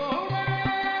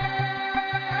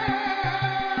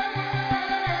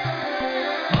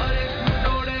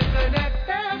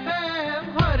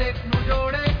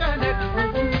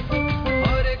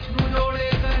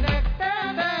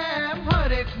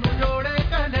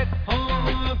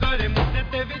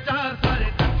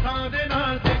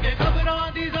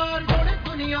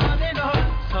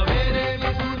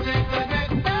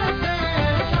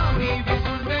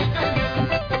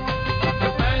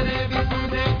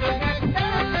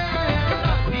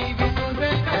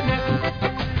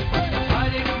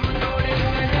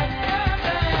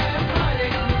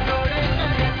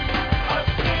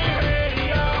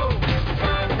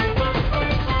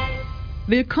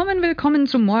Willkommen, willkommen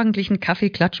zum morgendlichen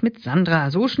Kaffeeklatsch mit Sandra.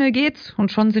 So schnell geht's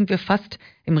und schon sind wir fast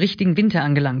im richtigen Winter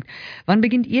angelangt. Wann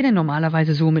beginnt ihr denn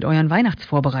normalerweise so mit euren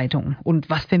Weihnachtsvorbereitungen?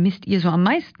 Und was vermisst ihr so am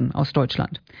meisten aus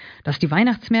Deutschland? Dass die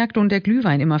Weihnachtsmärkte und der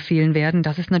Glühwein immer fehlen werden,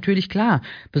 das ist natürlich klar.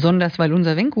 Besonders, weil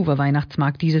unser Vancouver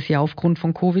Weihnachtsmarkt dieses Jahr aufgrund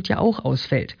von Covid ja auch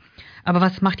ausfällt. Aber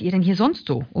was macht ihr denn hier sonst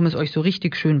so, um es euch so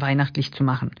richtig schön weihnachtlich zu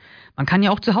machen? Man kann ja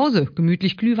auch zu Hause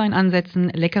gemütlich Glühwein ansetzen,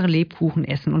 leckere Lebkuchen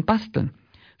essen und basteln.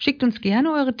 Schickt uns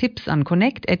gerne eure Tipps an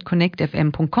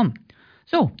connect@connectfm.com.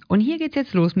 So, und hier geht's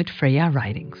jetzt los mit Freya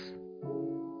Ridings.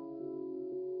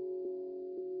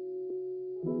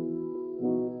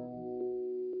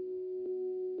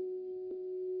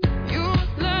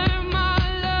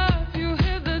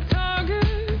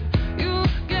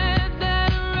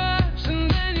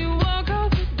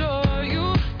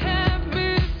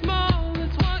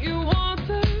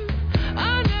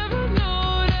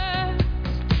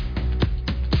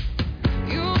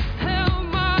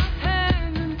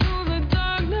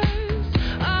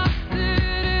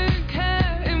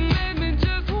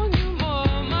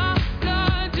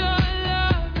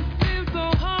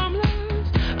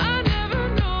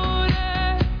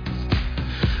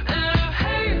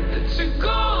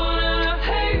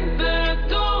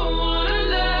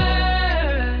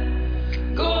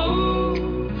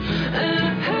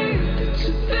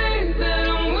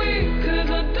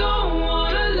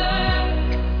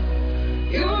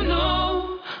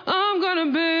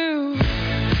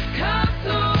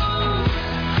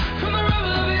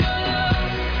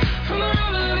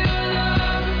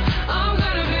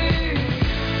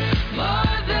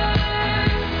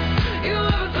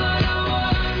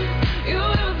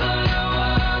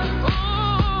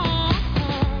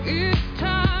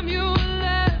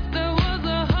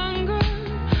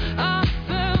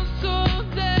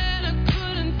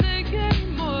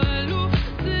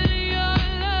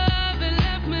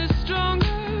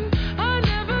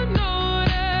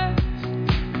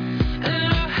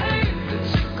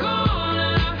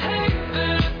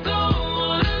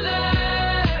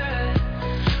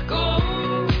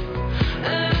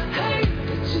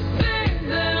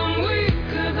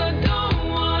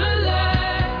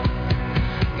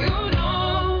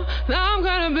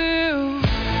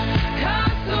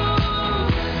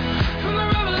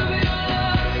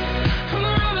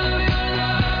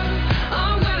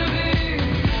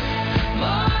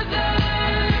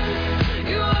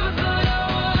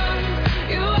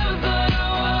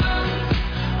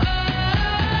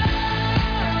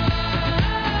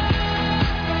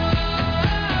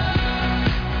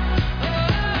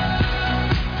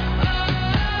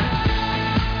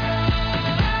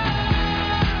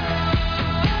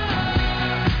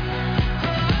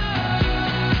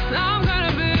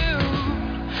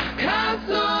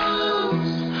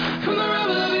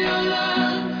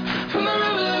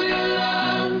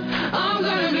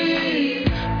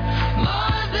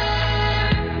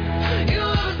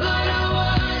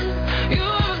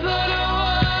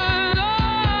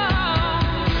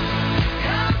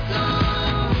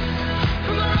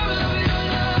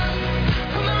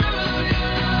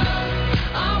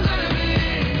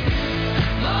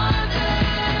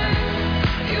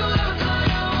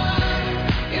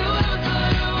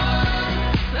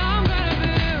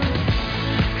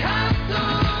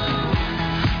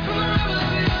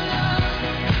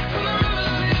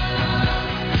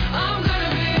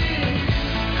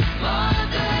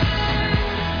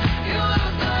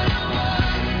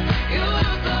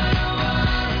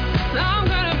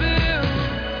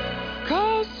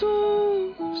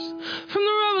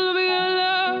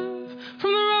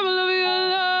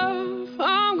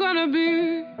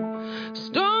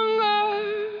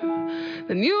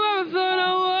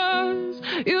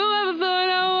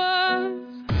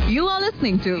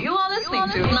 You are listening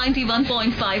to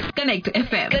 91.5 Connect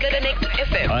FM. Connect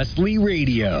FM. Hustly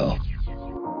Radio.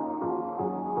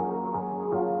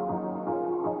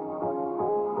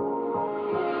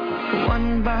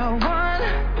 One by one,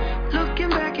 looking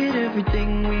back at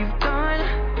everything we've done,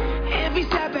 every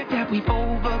setback that we've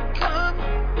overcome.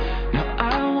 Now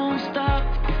I won't stop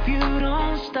if you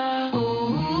don't stop.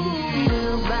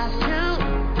 Two by two,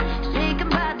 shaken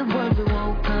by the world we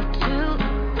woke up to,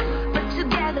 but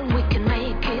together we can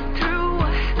make it through.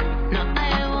 Now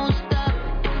I won't stop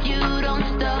if you don't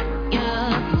stop,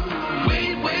 yeah.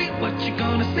 Wait, what you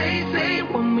gonna say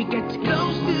when we get too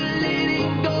close to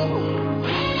letting go?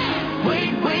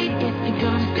 Wait, if you're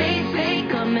gonna stay,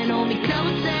 come and hold me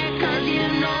closer, 'cause you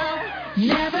know,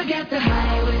 never get the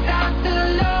high without the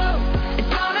low. It's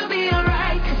gonna be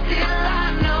alright, 'cause still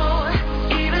I know,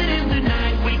 even in the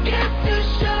night we get to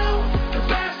show the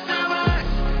best of us,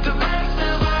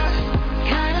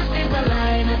 kind of see the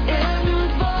light.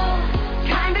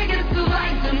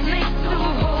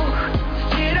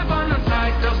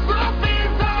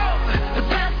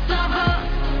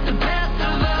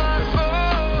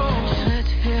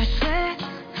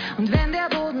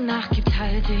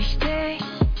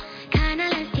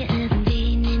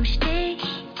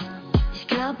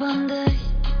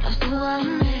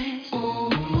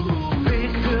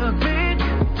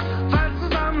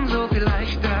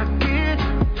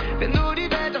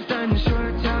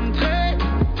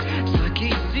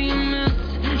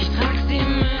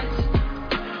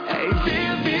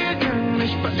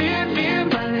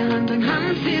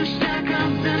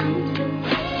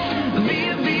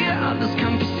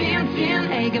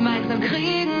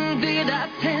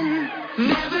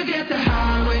 get the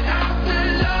high without the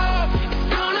low. It's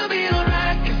gonna be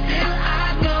alright, 'cause still I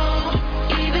know.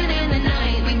 Even in the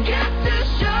night, we get to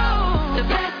show the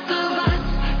best of us,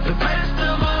 the best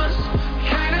of us.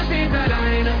 Keiner steht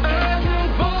alleine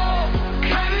irgendwo.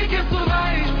 Keiner gibt so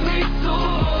weit, nicht so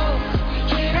hoch.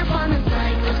 Jeder von uns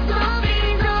zeigt uns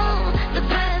sowieso. The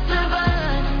best of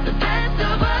us, the best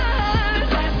of us, the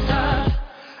best of us.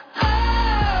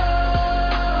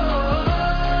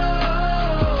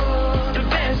 The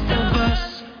best of us.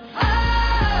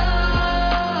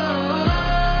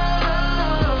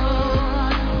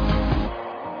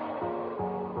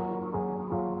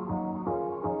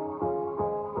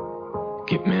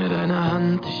 Gib mir deine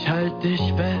Hand, ich halt dich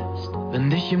fest, wenn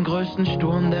dich im größten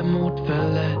Sturm der Mut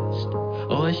verlässt.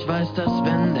 Oh, ich weiß, dass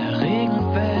wenn der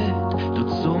Regen fällt, du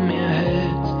zu mir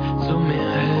hältst, zu mir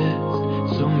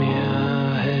hältst, zu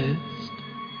mir hältst.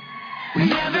 We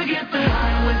never get the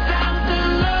high without the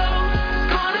low. It's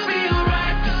gonna be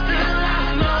alright, 'cause still I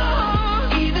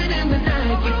know. Even in the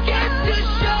night, we get to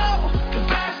show the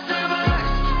best of us,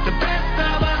 the best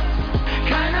of us.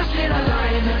 Keiner steht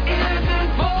alleine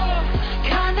irgendwo.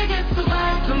 Keiner geht zu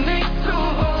weit und nicht zu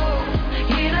hoch.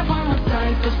 Jeder von uns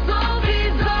zeigt es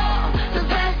sowieso. The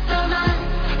best of us,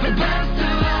 the best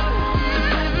of us, the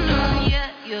best of us. Yeah,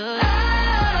 yeah.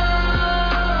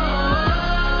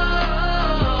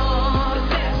 The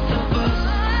best of us.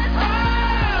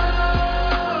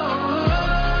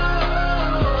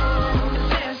 The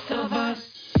best of us.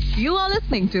 You are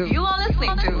listening to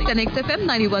Connect FM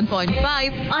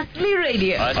 91.5 Asli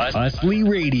Radio. Asli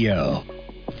Radio.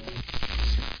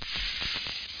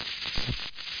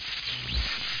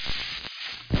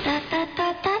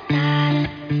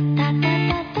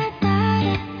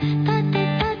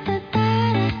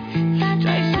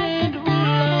 Jason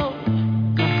Derulo.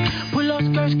 Pull up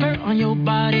skirt on your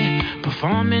body.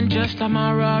 Performing just like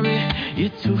my Rari. You're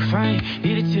too fine,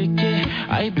 need a ticket.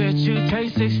 I bet you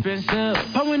taste expensive.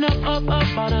 Pouring up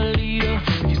out a leader.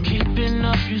 You're keeping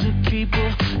up, you's a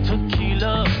keeper.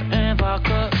 Tequila and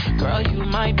vodka. Girl, you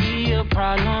might be a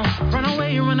problem. Run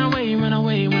away, run away, run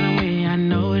away, run away. I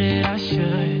know that I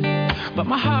should. But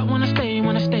my heart wanna stay,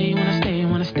 wanna stay, wanna stay,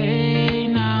 wanna stay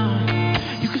now.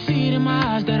 You can see it in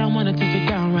my eyes that I wanna take it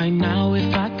down right now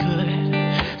if I could.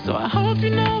 So I hope you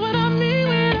know what I mean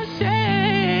when I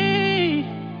say,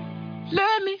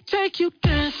 let me take you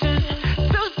dancing.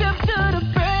 Two step to the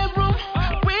bedroom.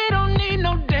 We don't need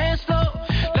no dance floor.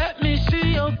 Let me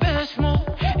see your best move.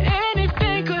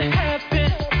 Anything could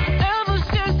happen. Ever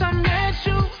since I met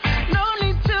you, no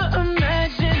need to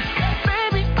imagine.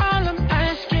 Baby, all I'm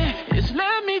asking is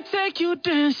let me take you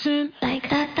dancing. Like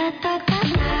that, that, that, that,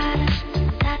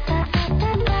 that.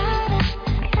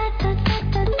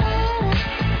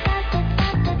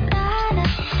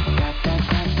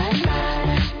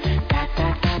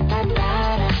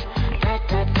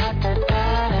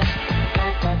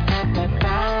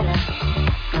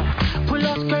 Pull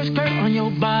up skirt on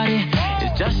your body.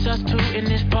 It's just us two in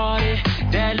this party.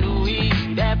 That Louis,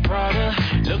 that Prada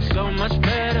looks so much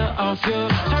better off you.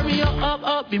 Hurry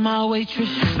up, be my waitress.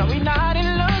 No, we not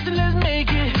in love, so let's make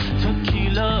it.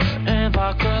 Tequila and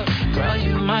vodka. Girl,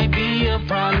 you might be a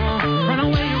problem. Run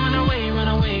away, run away, run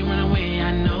away, run away.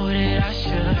 I know that I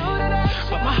should.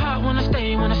 But my heart wanna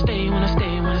stay, wanna stay, wanna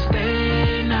stay, wanna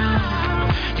stay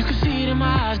now. You can see it in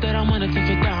my eyes that I wanna take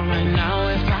it down right now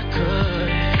if I could.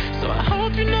 So I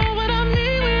hope you know what I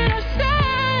mean when I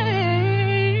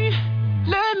say,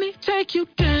 let me take you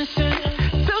dancing.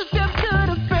 Two step to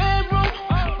the bedroom.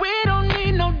 We don't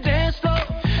need no dance floor.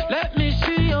 Let me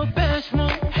see your best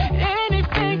move.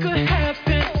 Anything could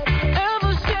happen.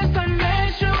 Ever since I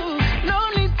met you, no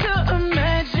need to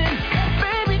imagine.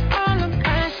 Baby, all I'm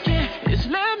asking is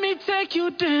let me take you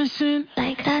dancing.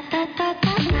 Like that, that, that,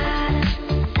 that, that.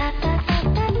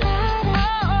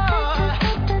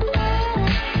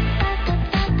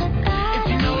 If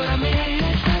you know what I mean.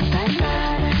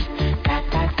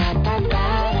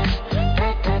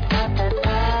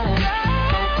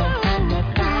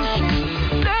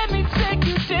 Let me take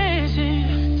you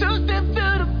dancing. Two step to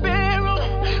the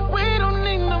bedroom. We don't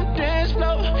need no dance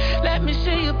floor. Let me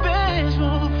see your best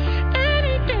move.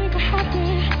 Anything could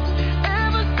happen.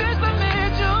 Ever since I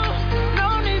met you, no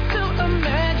need to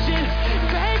imagine.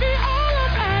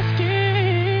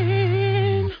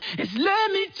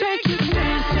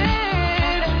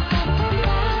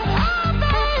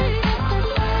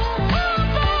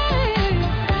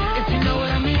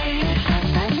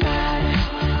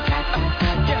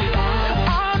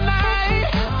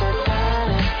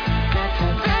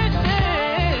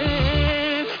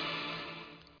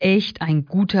 echt ein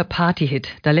guter Partyhit.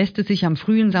 Da lässt es sich am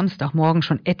frühen Samstagmorgen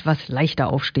schon etwas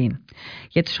leichter aufstehen.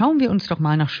 Jetzt schauen wir uns doch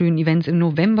mal nach schönen Events im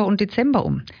November und Dezember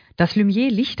um. Das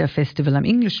Lumiere Lichterfestival am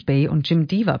English Bay und Jim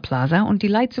Diva Plaza und die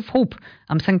Lights of Hope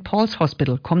am St. Paul's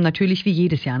Hospital kommen natürlich wie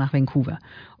jedes Jahr nach Vancouver.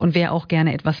 Und wer auch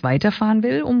gerne etwas weiterfahren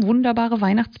will, um wunderbare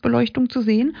Weihnachtsbeleuchtung zu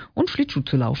sehen und Schlittschuh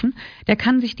zu laufen, der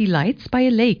kann sich die Lights by a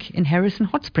Lake in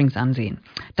Harrison Hot Springs ansehen.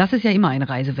 Das ist ja immer eine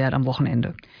Reise wert am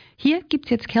Wochenende. Hier gibt's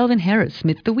jetzt Calvin Harris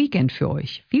mit The Weeknd für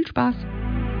euch. Viel Spaß!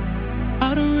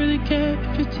 I don't really care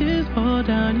if your tears fall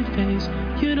down your face.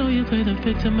 You know you play the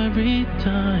victim every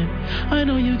time. I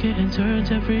know you getting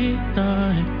turns every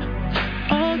night.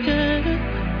 Oh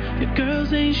yeah, your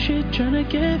girls ain't shit tryna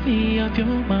get me off your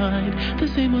mind. The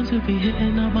same ones who be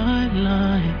hitting on my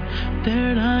line.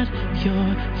 They're not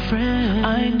your friends.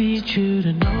 I need you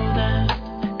to know that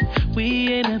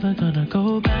we ain't ever gonna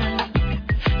go back.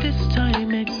 This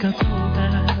time it got so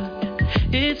bad.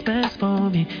 It's best for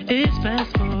me, it's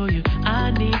best for you.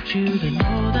 I need you to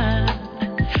know that.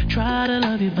 Try to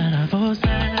love you, but I force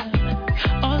that.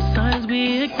 All signs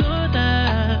we ignore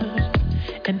that.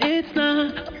 And it's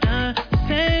not the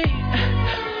same,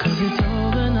 'cause it's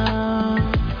over now.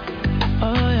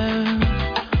 Oh yeah,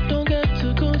 don't get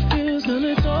too confused, and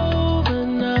it's over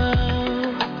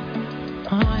now.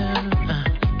 Oh yeah,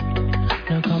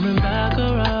 now coming back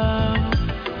around.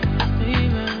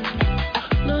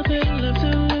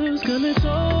 It's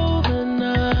over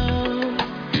now.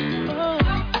 Oh.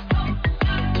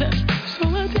 So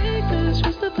I take this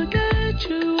just to forget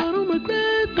you. I don't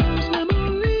regret those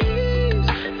memories.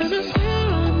 And I swear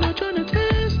I'm not trying to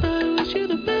test. I wish you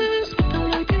the best, but I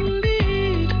like you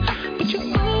lead. But you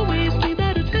always need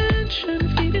that attention,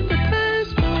 feeding the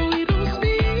best, but we don't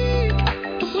speak.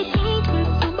 But we're both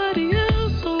with somebody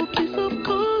else, so please stop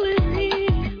calling me.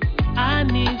 I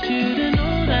need you to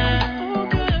know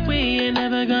that we ain't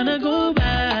never gonna go back.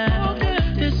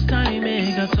 This time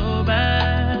it got so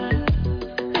bad.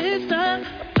 It's not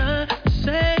the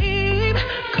same,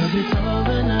 'cause it's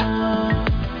over now.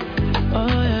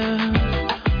 Oh yeah,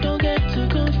 don't get too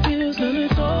confused, and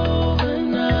it's over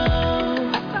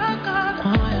now.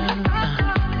 Oh yeah,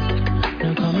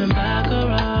 now coming back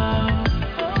around.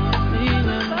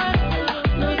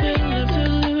 Nothing left to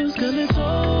lose, 'cause it's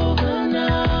over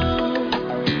now.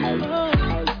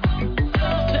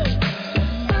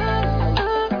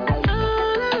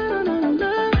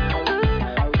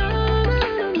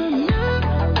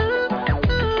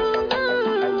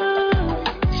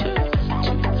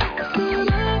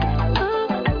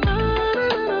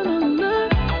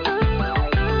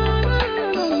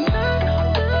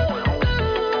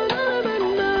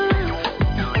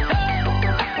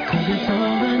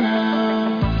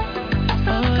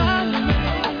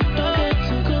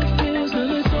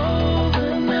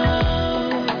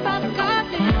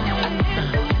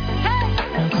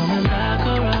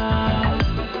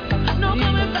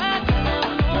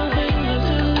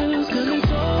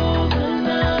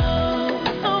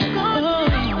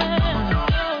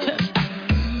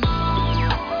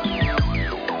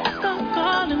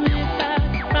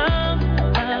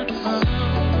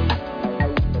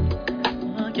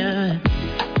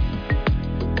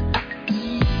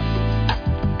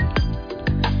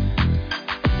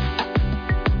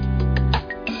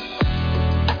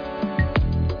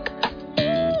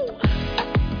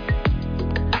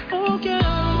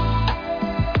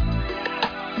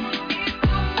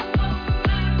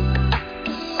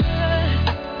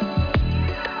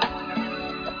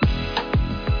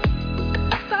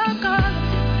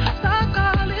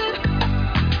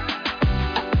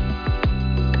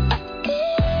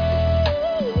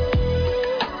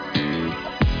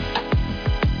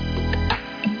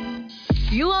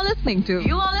 You are listening to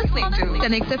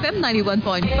Connect FM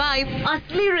 91.5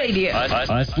 Asli Radio.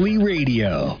 Asli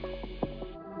Radio.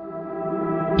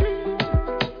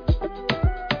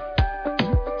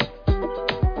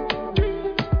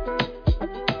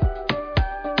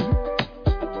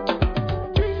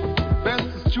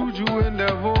 Bestes Juju in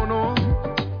der Wohnung,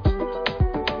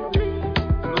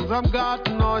 in unserem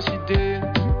Garten Orchideen,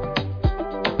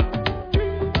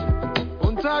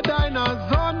 unter deiner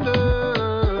Sonne.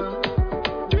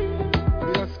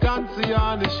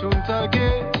 Jahr nicht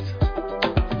untergeht.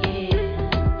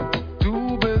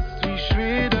 Du bist wie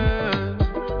Schweden,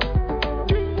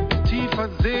 tiefer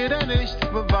See, der nichts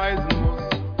beweisen muss.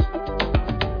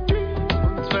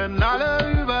 Und wenn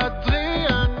alle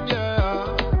überdrehen, yeah,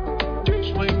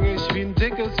 spring ich wie ein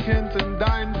dickes Kind in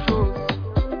deinen Fluss.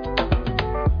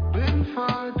 Bin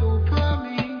voll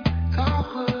Dopamin,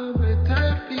 tauche mit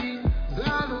Delfin,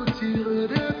 salutiere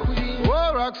der Queen.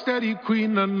 Oh, Rocksteady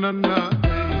Queen, na na na.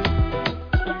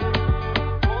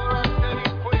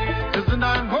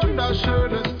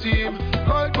 wunderschönes Team.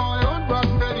 Goldboy und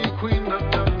Rocksteady Queen. Na,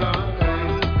 na, na,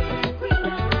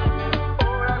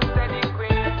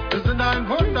 wir sind ein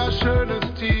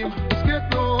wunderschönes Team. Es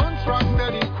gibt nur uns,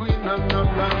 Rocksteady Queen. Na, na,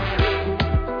 na.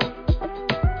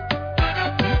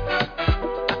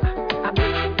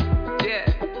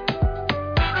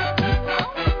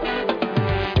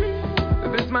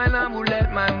 Mein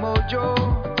Amulett, mein Mojo.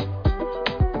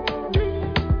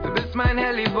 Du bist mein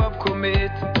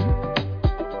Heli-Bob-Komet.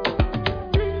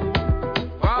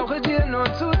 Brauche dir nur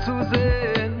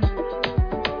zuzusehen,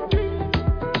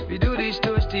 wie du dich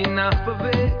durch die Nacht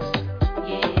bewegst.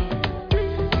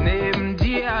 Neben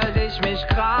dir halte ich mich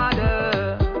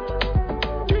gerade.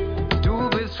 Du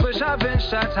bist frischer Wind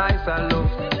statt heißer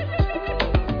Luft.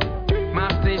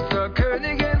 Mach dich zur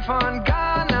Königin von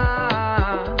Ghana.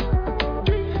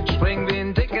 Spring wie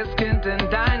ein dickes Kind in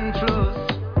deinen Fluss.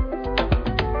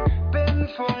 Bin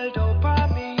voll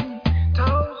Dopamin,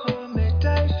 tauche mit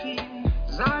Delfin,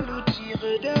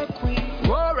 salutiere der Queen.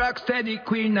 Oh, Rocksteady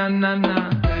Queen, na na na.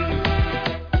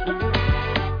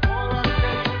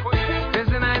 Wir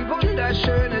sind ein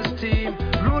wunderschönes Team,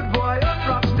 Rude Boy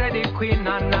und Rocksteady Queen,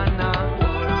 na na na.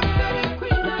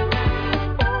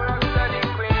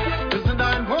 Wir sind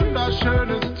ein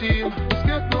wunderschönes Team. Es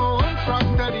gibt nur uns,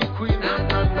 Rocksteady Queen. Na,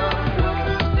 na, na.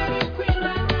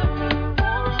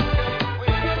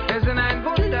 Wir sind ein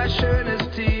wunderschönes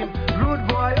Team, Rude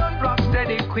Boy und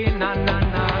Rocksteady Queen, na na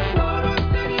na.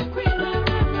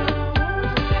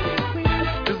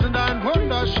 Wir sind ein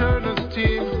wunderschönes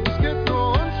Team. Es gibt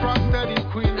nur uns, Rocksteady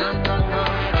Queen. Na, na, na.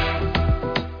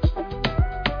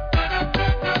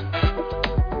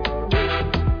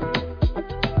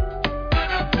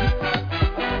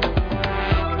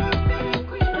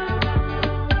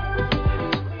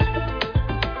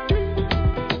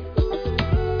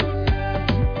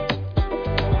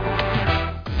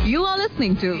 You are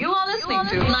listening to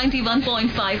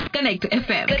 91.5 Connect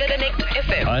FM. Connect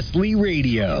FM. Hustly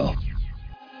Radio.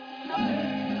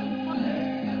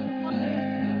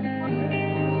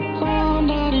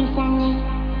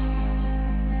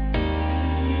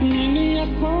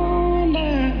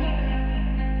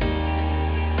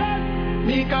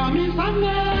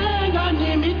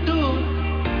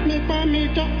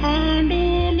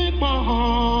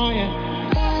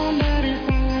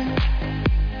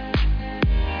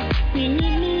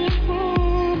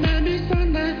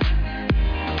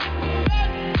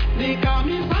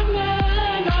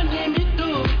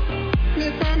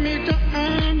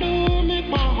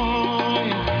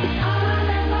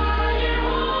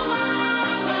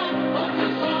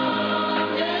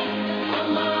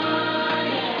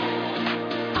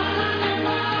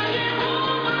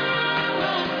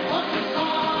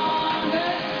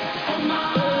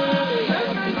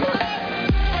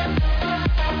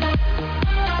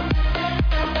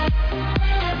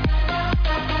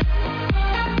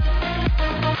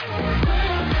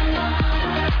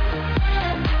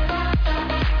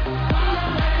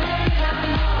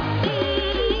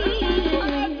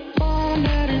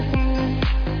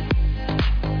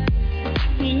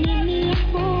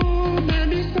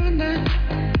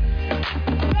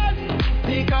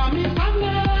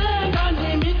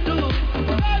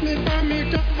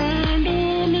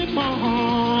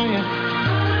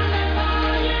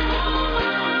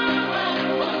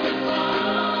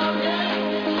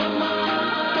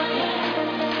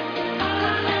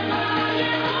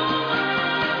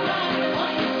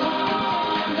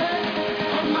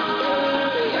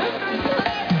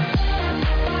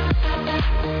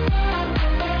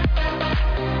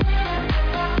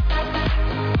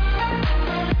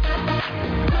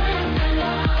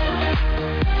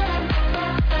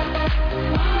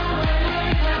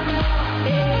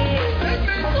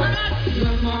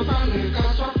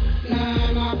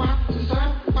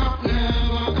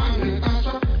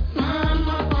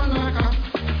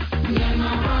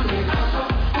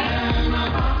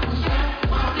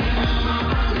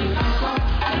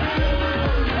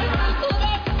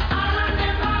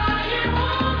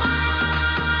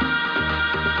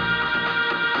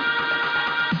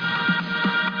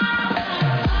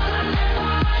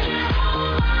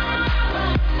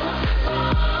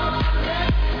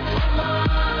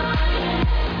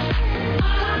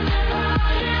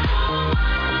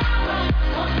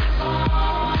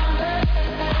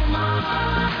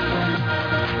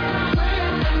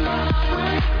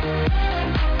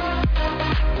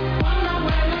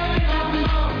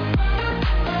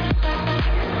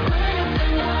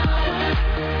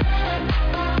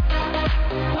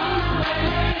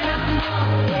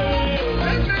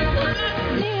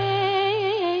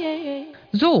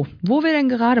 So, wo wir denn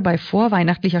gerade bei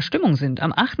vorweihnachtlicher Stimmung sind.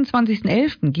 Am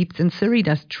 28.11. gibt's in Surrey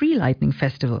das Tree Lightning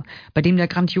Festival, bei dem der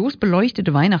grandios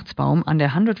beleuchtete Weihnachtsbaum an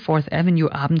der 104th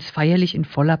Avenue abends feierlich in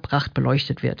voller Pracht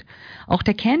beleuchtet wird. Auch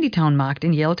der Candytown-Markt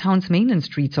in Yaltowns Mainland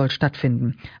Street soll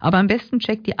stattfinden. Aber am besten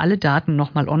checkt ihr alle Daten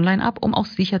nochmal online ab, um auch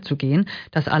sicher zu gehen,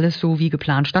 dass alles so wie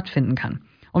geplant stattfinden kann.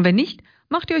 Und wenn nicht,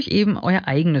 macht ihr euch eben euer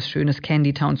eigenes schönes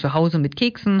Candytown zu Hause mit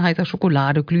Keksen, heißer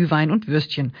Schokolade, Glühwein und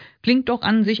Würstchen. Klingt doch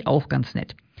an sich auch ganz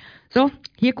nett. So,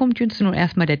 hier kommt jetzt nun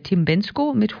erstmal der Tim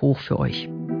Bensko mit Hoch für euch.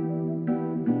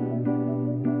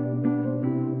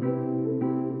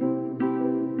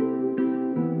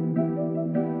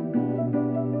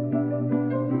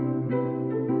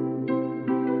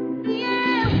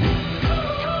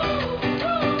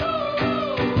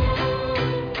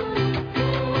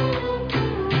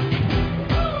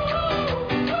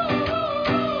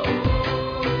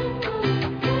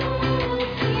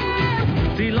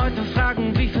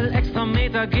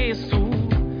 Gehst du?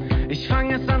 Ich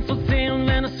fang jetzt an zu zählen,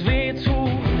 wenn es weh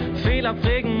tut. Fehler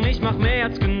prägen mich, mach mehr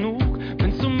als genug.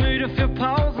 Bin zu müde für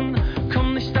Pausen,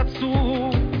 komm nicht dazu.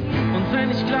 Und wenn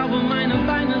ich glaube, meine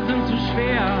Beine sind zu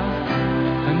schwer,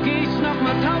 dann geh ich noch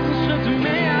mal 1000 Schritte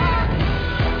mehr.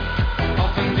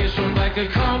 Auch wenn wir schon weit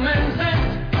gekommen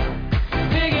sind,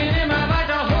 wir gehen immer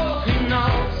weiter hoch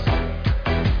hinaus.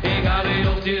 Egal wie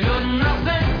hoch die Hürden noch sind.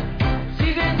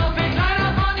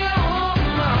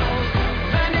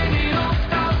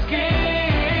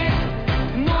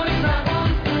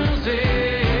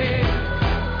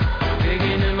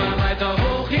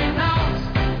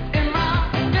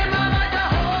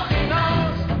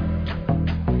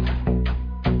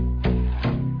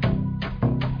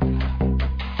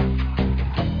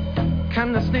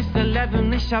 Kann das nächste Level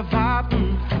nicht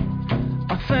erwarten,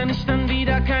 auch wenn ich dann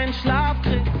wieder keinen Schlaf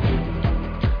krieg.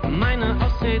 Meine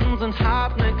Ausreden sind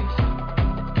hartnäckig,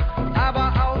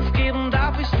 aber aufgeben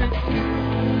darf ich nicht.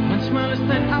 Manchmal ist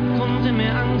ein Abgrund in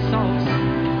mir Angst aus,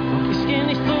 doch ich geh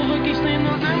nicht zurück, ich nehm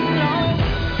nur Anlauf.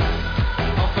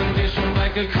 Auch wenn wir schon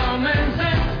weit gekommen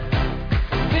sind,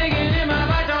 wir gehen immer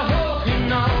weiter hoch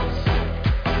hinaus.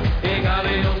 Egal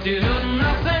wie hoch die Hürden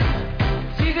noch sind.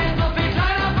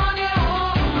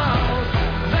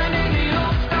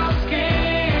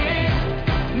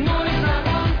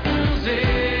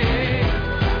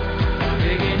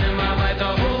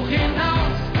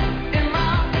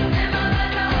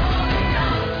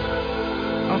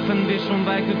 Wenn wir schon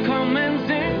weit gekommen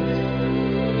sind,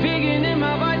 wir gehen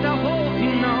immer weiter hoch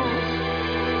hinaus,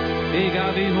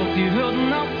 egal wie hoch die Hürden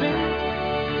noch sind.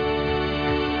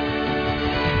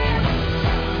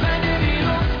 Wenn dir die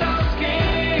Luft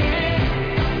ausgeht,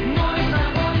 nur nicht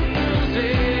nach unten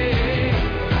sehen,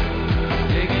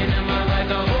 wir gehen immer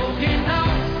weiter hoch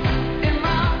hinaus,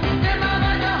 immer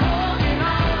weiter hoch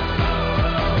hinaus.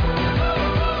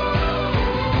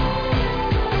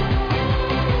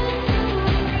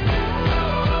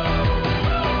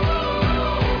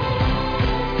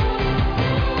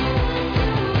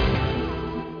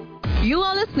 You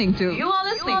are listening to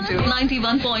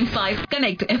 91.5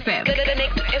 Connect FM.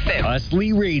 Connect FM.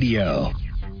 Asli Radio.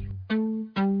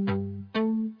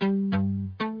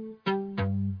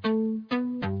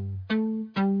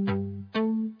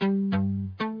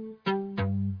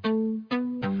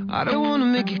 I don't wanna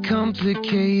make it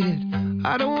complicated.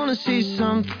 I don't wanna say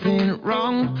something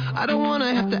wrong. I don't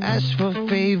wanna have to ask for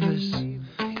favors.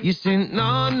 You say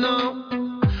no.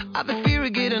 I have the fear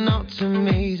of getting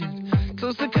automated.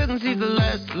 Close the curtains, leave the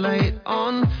last light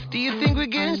on. Do you think we're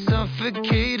getting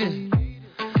suffocated?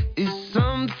 Is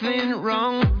something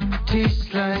wrong?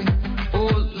 Tastes like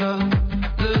old love.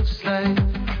 Looks like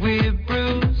we're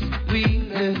bruised. We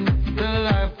live the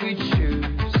life we choose.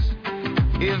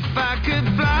 If I could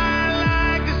fly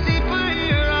like a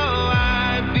superhero,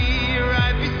 I'd be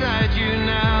right beside you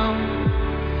now.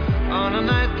 On a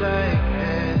night like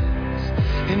this.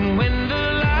 And when the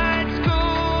lights go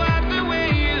out the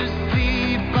way you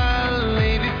sleep, I'll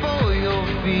lay before your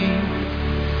feet.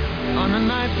 On a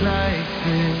night like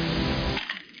this.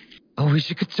 I wish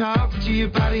you could talk to your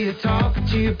body, or talk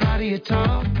to your body, or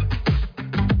talk.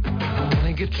 I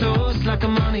wanna get close like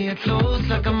I'm on your clothes,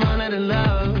 like I'm on it in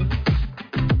love.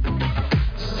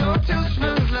 Hotel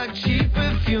smells like cheap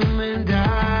perfume and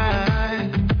I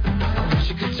wish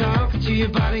you could talk to your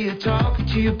body, or talk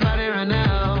to your body right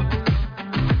now.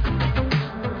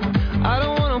 I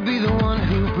don't wanna be the one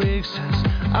who breaks us.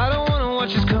 I don't wanna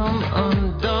watch us come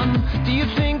undone. Do you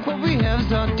think what we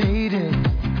have's outdated?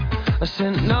 I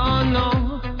said no.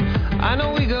 I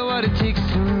know we got what it takes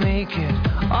to make it.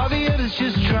 All the others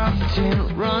just dropped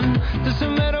and run.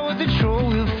 Doesn't matter what they throw,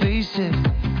 we'll face it.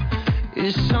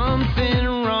 Is something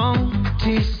wrong?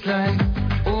 Tastes like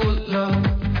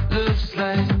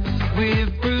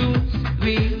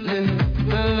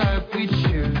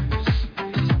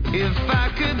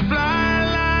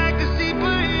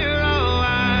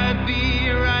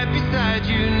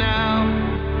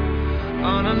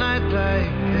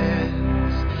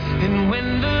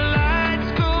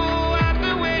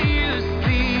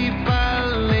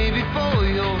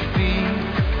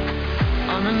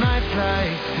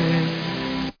life is.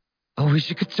 I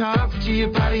wish I could talk to your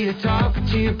body, talk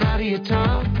to your body,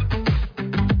 talk. I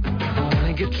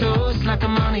wanna get close like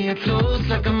I'm on your clothes,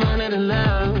 like I'm on it in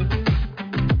love.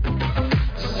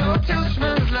 So touch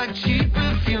smells like cheap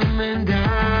perfume and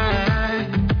I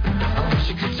wish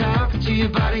I could talk to your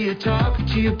body, talk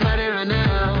to your body right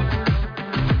now.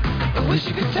 I wish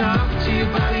I could talk to your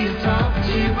body, talk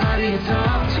to your body,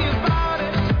 talk to your body.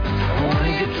 I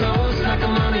wanna get close like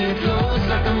I'm on your clothes,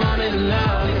 like I'm on it in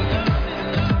love.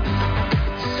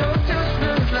 So touch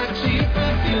smells like cheap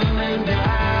perfume and I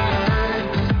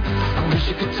wish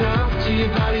I could talk to your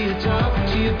body, talk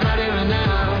to your body right now.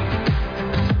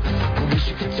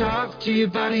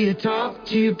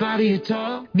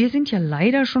 Wir sind ja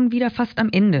leider schon wieder fast am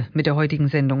Ende mit der heutigen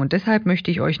Sendung und deshalb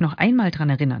möchte ich euch noch einmal dran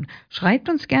erinnern. Schreibt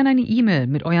uns gerne eine E-Mail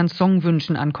mit euren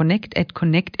Songwünschen an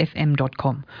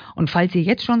connect@connectfm.com. Und falls ihr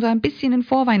jetzt schon so ein bisschen in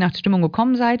Vorweihnachtsstimmung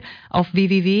gekommen seid, auf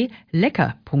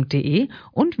www.lecker.de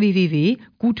und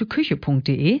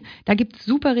www.guteküche.de, da gibt's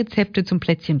super Rezepte zum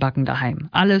Plätzchenbacken daheim.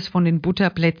 Alles von den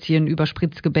Butterplätzchen über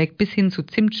Spritzgebäck bis hin zu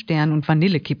Zimtsternen und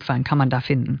Vanillekipferln kann man da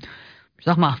finden. Ich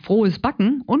sag mal, frohes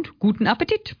Backen und guten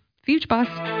Appetit. Viel Spaß!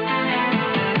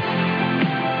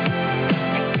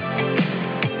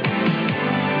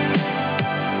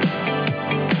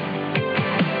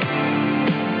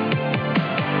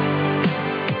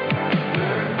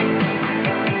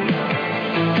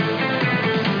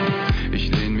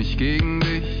 Ich lehn mich gegen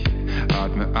dich,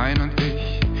 atme ein und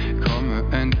ich komme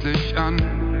endlich an.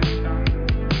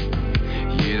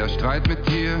 Jeder Streit mit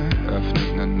dir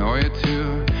öffnet eine neue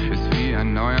Tür, ist wie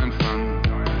ein Neuanfang.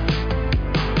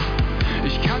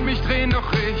 Ich kann mich drehen,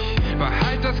 doch ich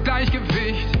behalte das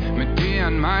Gleichgewicht mit dir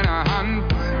an meiner Hand.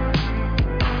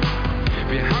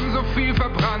 Wir haben so viel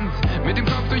verbrannt, mit dem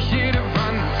Kopf durch jede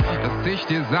Wand, dass ich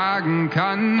dir sagen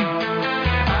kann: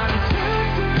 alles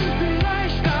wird irgendwie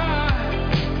leichter.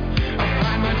 Auf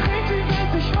einmal dreht die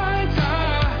Welt sich weiter.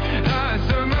 Da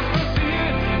ist irgendwas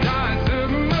passiert, da ist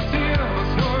irgendwas hier, was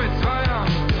nur wir zwei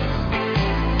haben.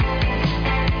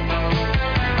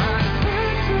 Alles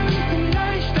wird irgendwie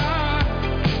leichter.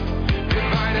 Wir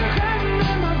beide rennen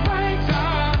immer weiter.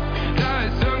 Da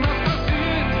ist irgendwas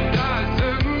passiert, da ist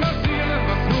irgendwas hier,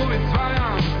 was nur wir zwei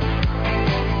haben.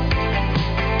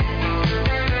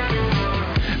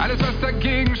 Alles, was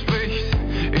dagegen spricht,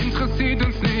 interessiert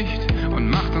uns nicht und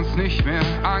macht uns nicht mehr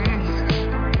Angst.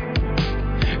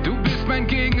 Du bist mein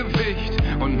Gegengewicht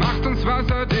und macht uns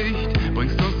wasserdicht,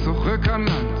 bringst uns zurück an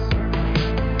Land.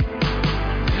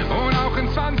 Und auch in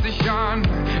 20 Jahren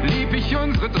lieb ich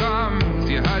unsere Dramen,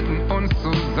 sie halten uns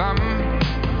zusammen.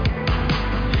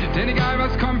 Denn egal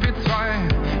was kommt, wir zwei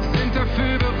sind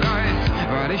dafür bereit,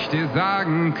 weil ich dir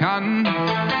sagen kann: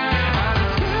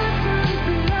 alles wird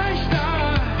irgendwie leichter.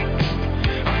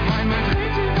 Auf einmal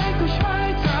dreht die Welt sich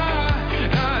weiter.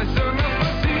 Da ist irgendwas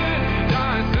passiert, da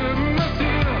ist irgendwas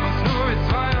hier, was nur wir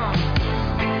zwei haben.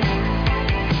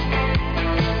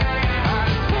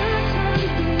 Alles wird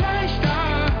irgendwie leichter.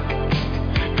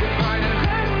 Wir beide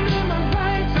rennen immer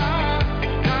weiter.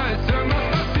 Da ist irgendwas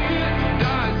passiert,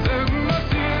 da ist irgendwas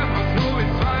hier, was nur wir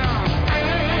zwei haben.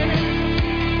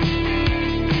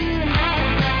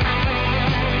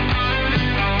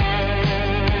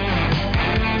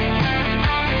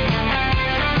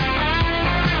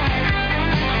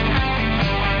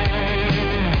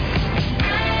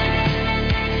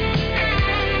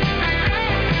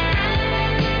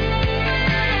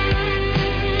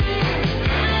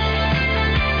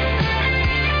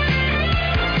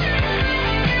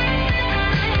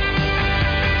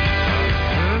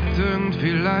 Wird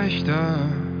irgendwie leichter.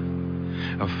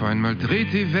 Auf einmal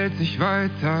dreht die Welt sich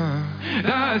weiter.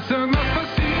 Da ist irgendwas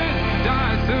passiert,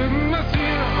 da ist irgendwas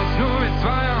hier, was nur wir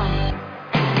zwei haben.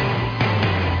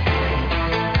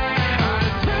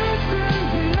 Alles wird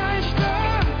irgendwie leichter.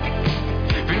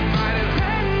 Wir beide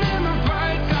rennen immer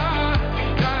weiter.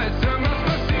 Da ist irgendwas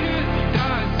passiert, da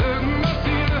ist irgendwas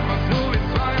hier, was nur wir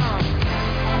zwei haben.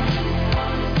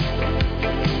 Alles wird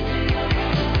irgendwie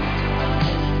leichter.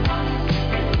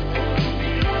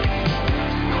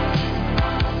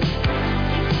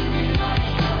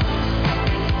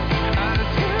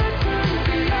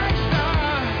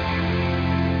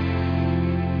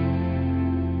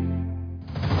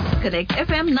 Connect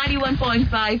FM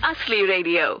 91.5 Asli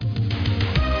Radio.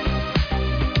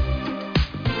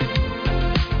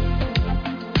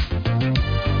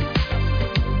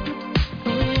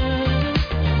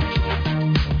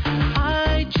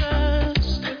 I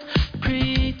just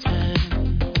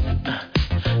pretend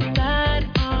that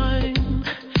I'm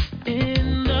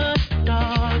in the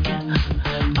dark.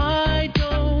 I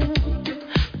don't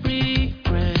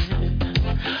regret,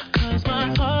 'cause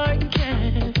my heart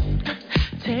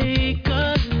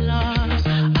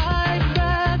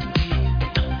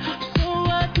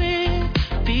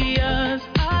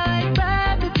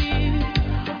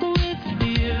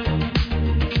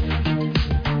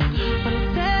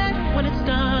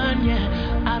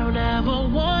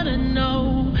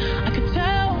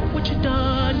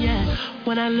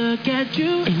when I look at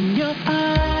you in your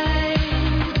eyes.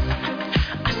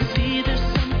 I see there's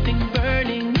something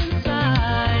burning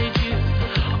inside you.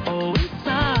 Oh,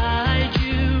 inside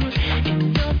you,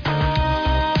 in your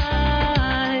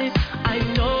eyes. I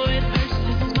know it hurts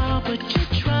to smile, but you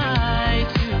try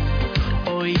to.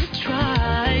 Oh, you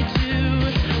try to.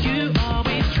 You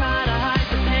always try to hide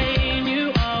the pain.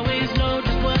 You always know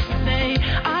just what to say.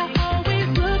 I always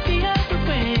look the other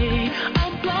way.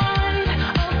 I'm blind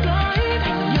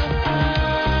in your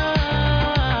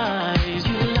eyes.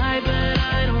 You lie, but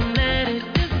I don't let it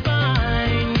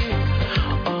define you.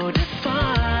 Oh,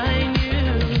 define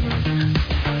you.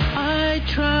 I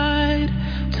tried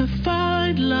to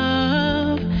find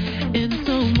love in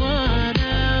someone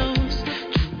else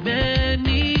too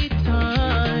many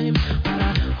times, but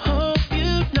I hope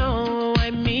you know I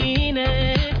mean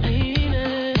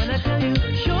it. When I tell you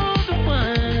you're the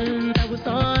one that was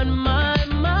on my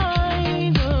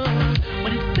mind. Oh,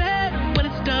 when it's said, when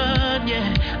it's done,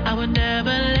 yeah, I would never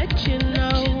let you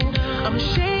know. I'm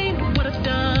ashamed of what I've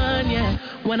done, yeah.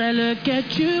 When I look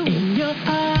at you in your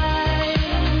eyes,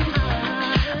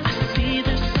 I see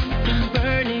there's something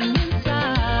burning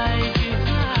inside you.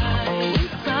 Oh,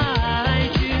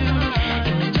 inside you,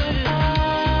 in your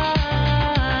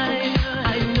eyes. I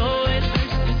know it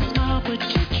hurts to smile, but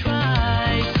you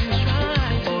try to.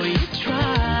 Oh, you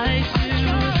try to.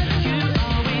 You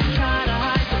always try to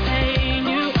hide the pain.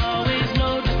 You always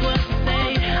know just what to say.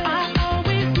 I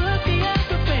always look the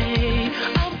other way.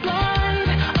 I'm blind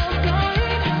in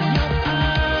your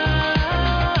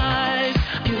eyes.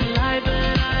 You lie,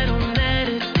 but I don't let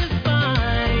it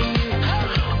define you.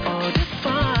 Oh,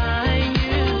 define you.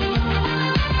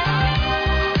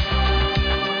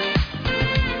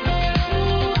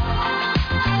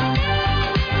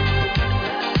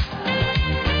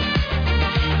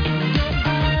 In your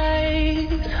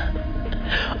eyes,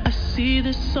 I see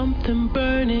there's something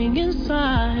burning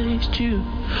inside you.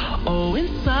 Oh,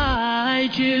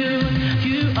 inside you.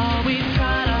 You always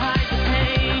try to hide the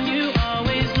pain. You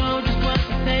always know just what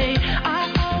to say.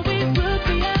 I always look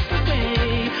the other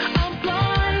way. I'm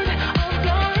blind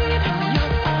in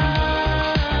your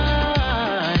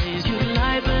eyes. You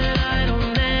lie, but I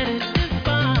don't let it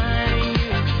define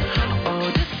you.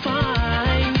 Oh,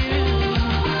 define you.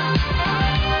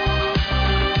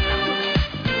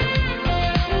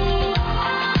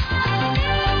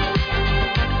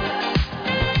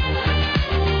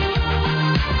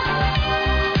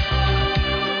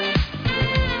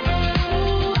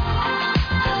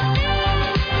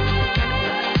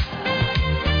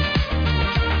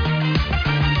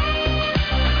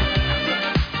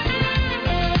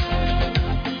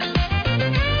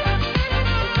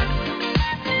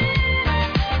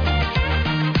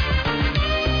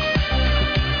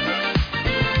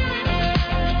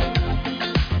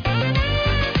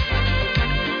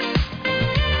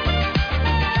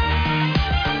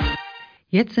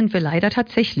 Jetzt sind wir leider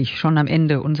tatsächlich schon am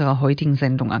Ende unserer heutigen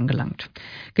Sendung angelangt.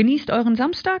 Genießt euren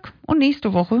Samstag und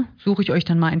nächste Woche suche ich euch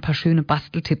dann mal ein paar schöne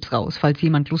Basteltipps raus, falls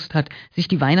jemand Lust hat, sich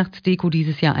die Weihnachtsdeko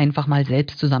dieses Jahr einfach mal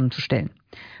selbst zusammenzustellen.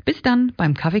 Bis dann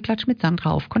beim Kaffeeklatsch mit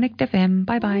Sandra auf Connect FM.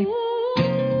 Bye bye.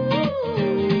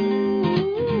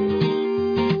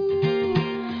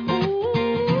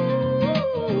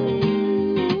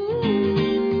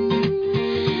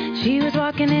 She was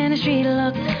walking in the street,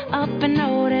 looked up and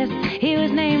noticed he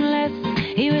was nameless,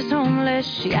 he was homeless.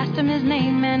 She asked him his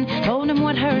name and told him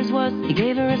what hers was. He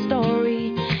gave her a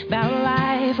story about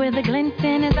life with a glint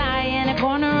in his eye and a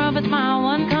corner of a smile.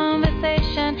 One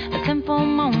conversation, a simple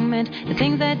moment, the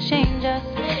things that change us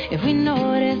if we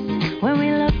notice when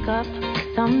we look up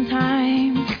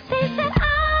sometimes. They said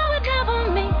I would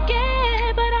never make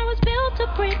it, but I was built to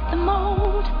break the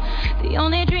mold. The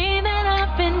only dream that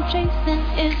I've been chasing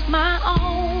is my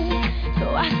own.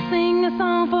 So I sing a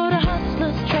song for the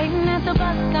hustlers trading at the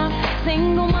bus stop,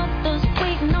 single mothers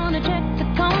waiting on a check to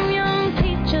come, young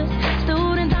teachers,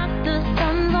 students, doctors,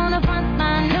 sons on the front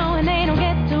line knowing they don't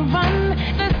get to run.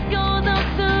 This goes up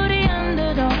to the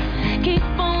underdog. Keep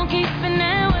on keeping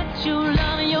at what you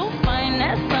love, and you'll find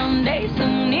that someday,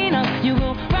 soon enough, you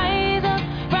will rise up,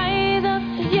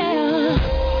 yeah.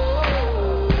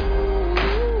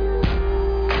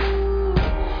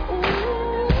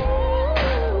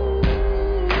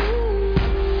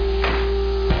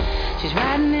 She's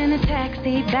riding in a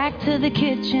taxi back to the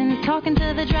kitchen, talking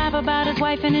to the driver about his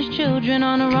wife and his children,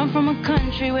 on a run from a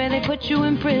country where they put you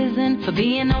in prison for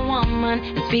being a woman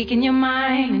and speaking your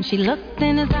mind. And she looked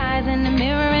in his eyes in the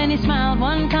mirror and he smiled.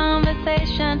 One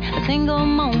conversation, a single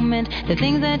moment, the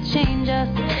things that change us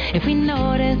if we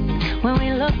notice when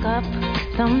we look up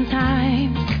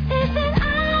sometimes. They said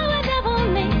I would never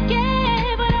make it,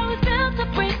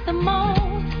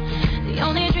 The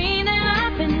only dream that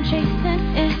I've been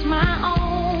chasing is my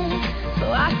own.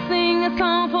 So I sing a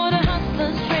song for the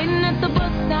hustlers trading at the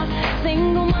bus stop,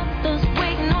 single mothers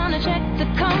waiting on a check to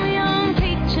come, young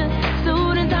teachers,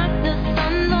 students, doctors,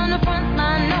 sons on the front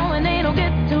line knowing they don't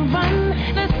get to run.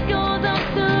 This goes up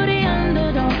to the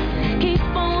underdog. Keep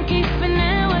on keeping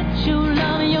it what you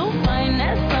love, and you'll find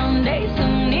that someday,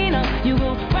 soon enough, you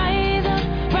will rise up,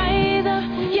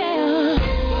 yeah.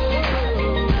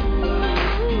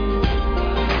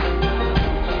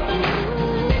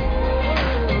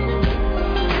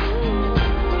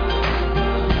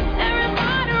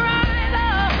 Everybody rise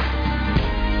up.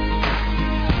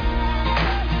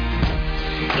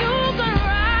 You can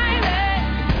rise it.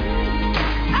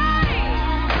 Hey,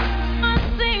 I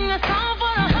sing a song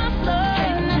for the hustlers.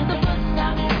 Trading at the bus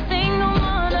stop, single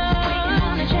mother, waiting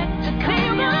on a check to come.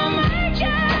 You gonna make it.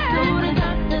 Student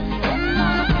doctors, sons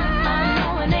on the front line,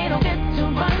 knowing they don't get to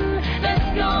run. This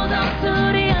goes out to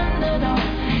the underdog.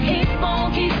 Keep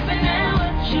on keeping it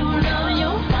what you love, and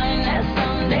you'll find that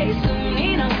someday, soon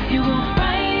enough, you will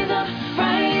rise up,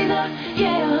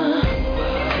 yeah.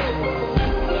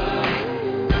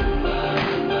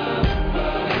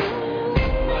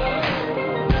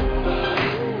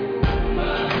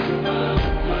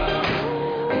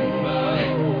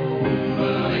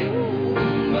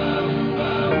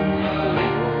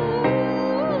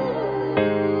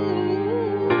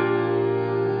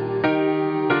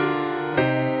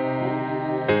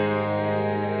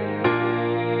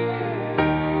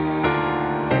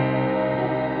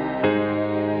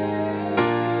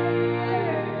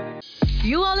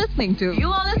 You are listening to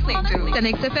the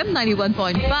Next FM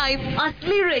 91.5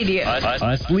 Asli Radio.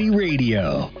 Asli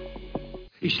Radio.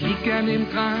 Ich lieg gern im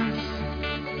Gras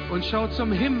und schau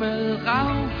zum Himmel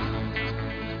rauf.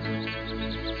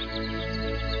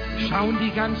 Schauen die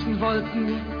ganzen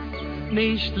Wolken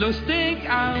nicht lustig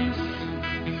aus.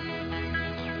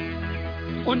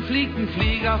 Und fliegt ein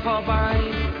Flieger vorbei,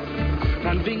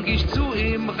 dann wink ich zu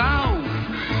ihm rauf.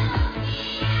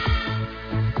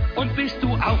 Und bist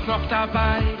du auch noch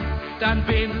dabei, dann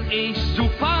bin ich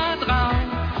super drauf.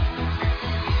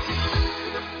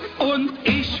 Und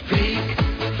ich flieg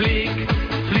wie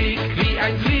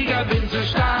ein Flieger, bin so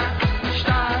stark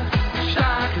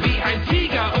wie ein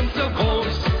Tiger und so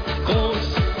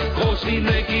groß wie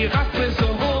eine Giraffe, so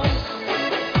hoch.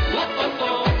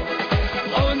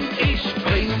 Und ich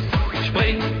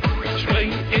spring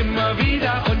immer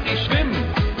wieder und ich schwimm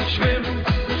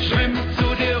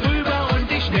zu dir rüber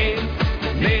und ich nehm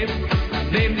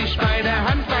dich bei der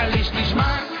Hand, weil ich dich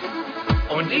mag.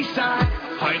 Und ich sag,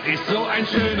 heute ist so ein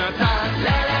schöner Tag.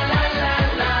 La la la la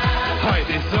la.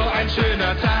 Heute ist so ein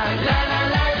schöner Tag. La la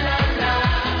la la la.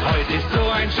 Heute ist so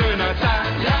ein schöner Tag.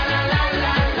 La la la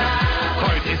la la.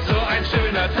 Heute ist so ein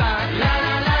schöner Tag. La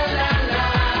la la la la.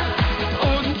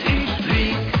 Und ich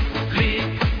flieg wie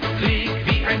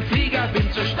ein Flieger, bin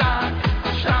so stark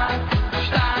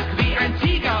wie ein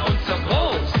Tiger und so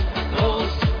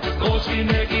groß wie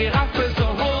eine Giraffe, so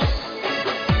hoch.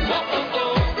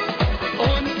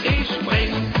 Und ich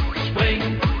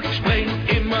spring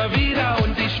immer wieder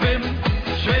und ich schwimm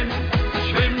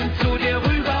zu dir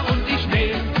rüber und ich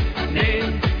nehm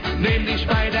dich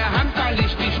bei der Hand, weil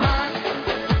ich dich mag.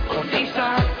 Und ich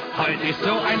sag, heute ist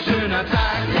so ein schöner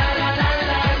Tag. La la la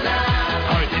la la.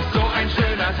 Heute ist so ein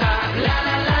schöner Tag. La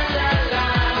la la la la.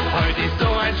 Heute ist so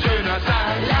ein schöner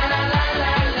Tag. La la la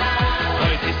la la.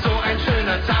 Heute ist so ein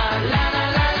schöner Tag. La la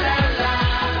la la la.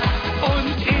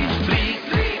 Und ich flieg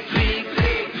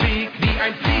wie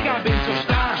ein Flieger, bin so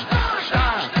stark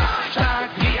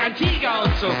wie ein Tiger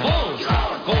und so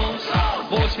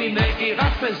groß wie eine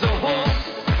Giraffe, so hoch.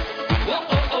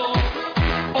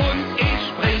 Und ich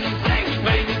spring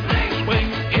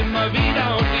immer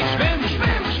wieder und ich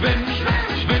schwimm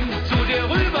zu dir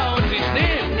rüber und ich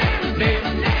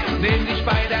nehm dich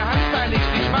bei der Hand, weil ich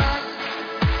dich mag.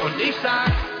 Und ich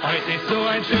sag, heute ist so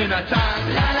ein schöner Tag.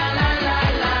 La la la la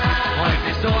la. Heute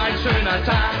ist so ein schöner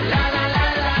Tag. La la la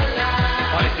la la.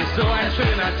 Heute ist so ein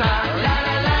schöner Tag. La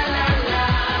la la la la.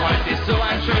 Heute ist so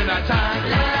ein schöner Tag.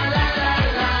 La la la la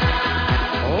la.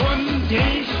 Und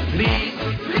ich flieg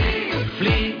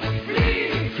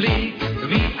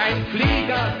wie ein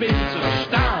Flieger, bin so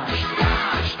stark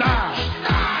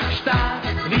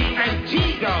wie ein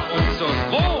Tiger und so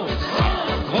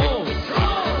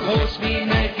groß wie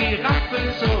eine Giraffe,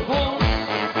 so hoch.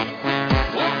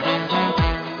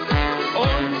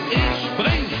 Und ich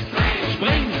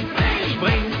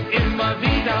spring immer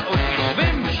wieder und ich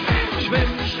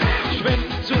schwimm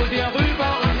zu dir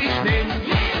rüber und ich nehm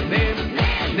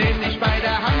dich bei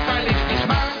der Hand, weil ich dich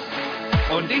mag.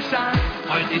 Und ich sag,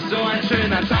 heute ist so ein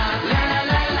schöner Tag. La la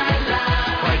la la la.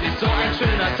 Heute ist so ein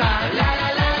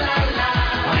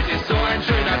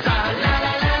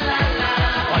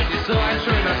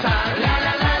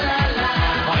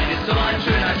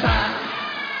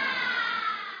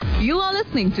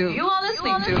listening to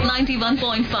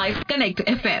 91.5 Connect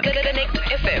FM. Connect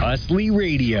FM. Asli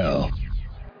Radio.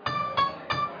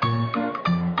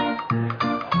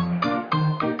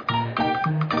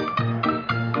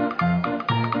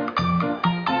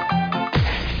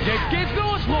 Jetzt geht's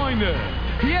los, Freunde.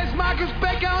 Hier ist Markus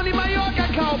Becker und die Mallorca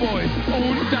Cowboys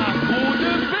und das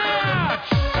rote Pferd.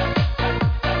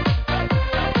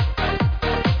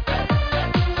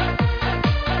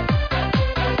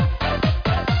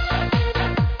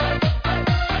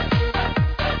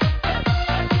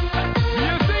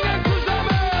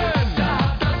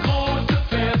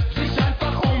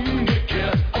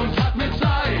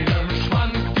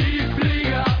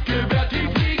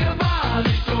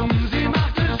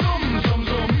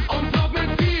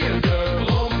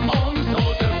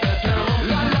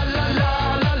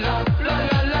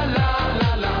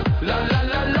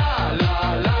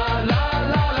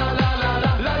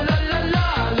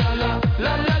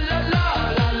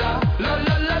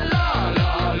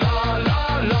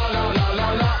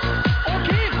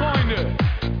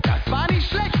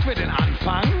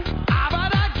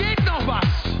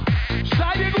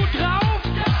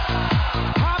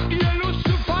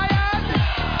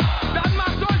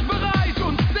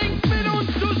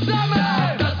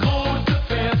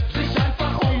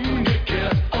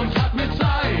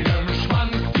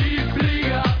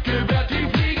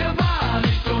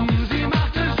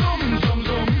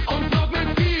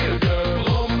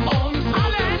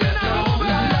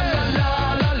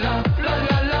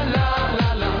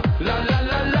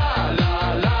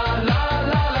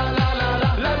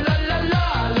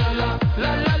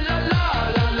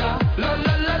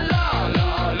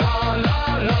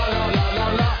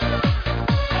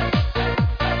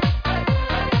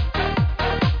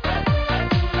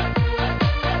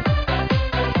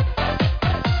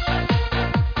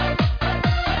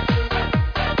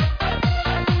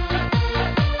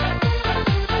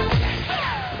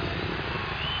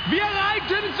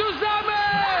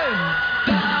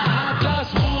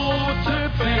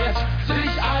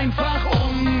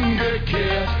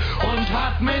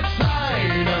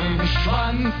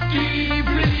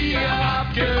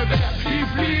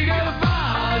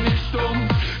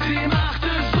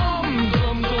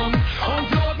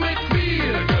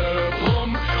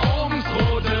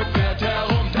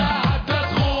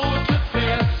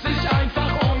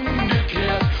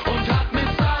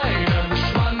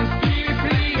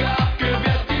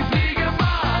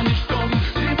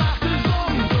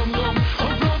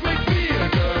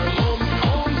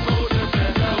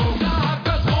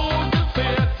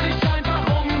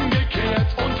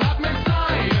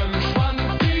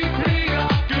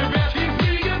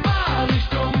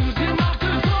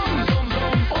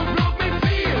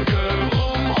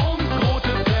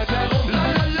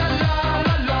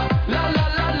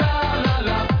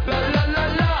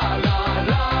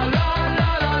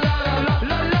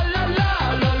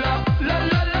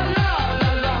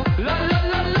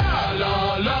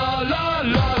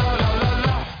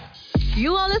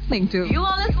 You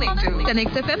are listening to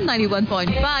Connect FM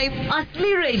 91.5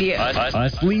 Asli Radio.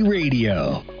 Asli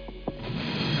Radio.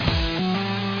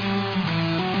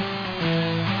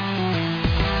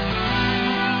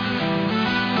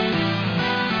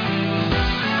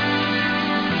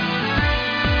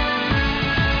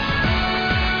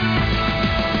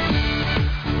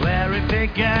 Where it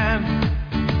began,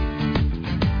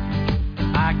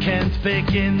 I can't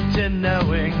begin to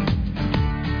knowing.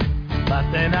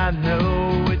 But then I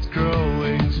know it's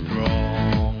growing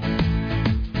strong.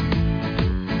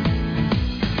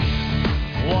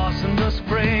 Wasn't the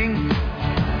spring,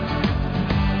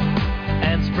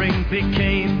 and spring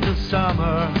became the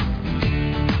summer.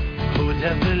 Who'd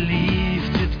have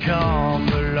believed it'd come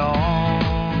along?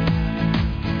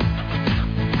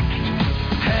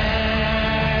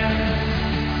 Hands,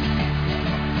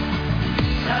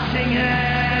 touching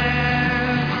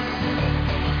hands,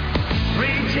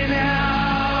 reaching out.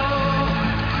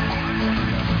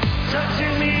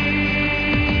 Touching me,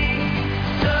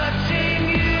 touching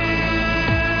you,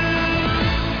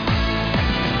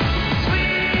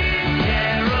 sweet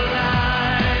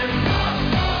Caroline.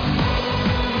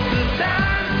 The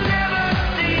times never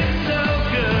seemed so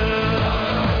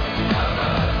good.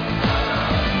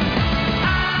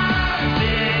 I've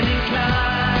been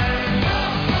inclined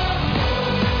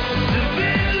to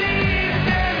believe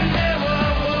that there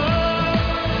were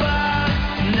words, but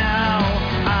now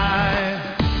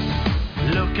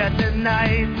at the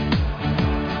night,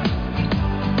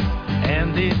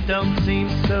 and it don't seem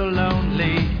so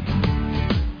lonely.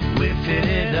 We fit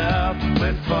it up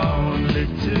with only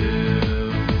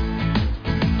two.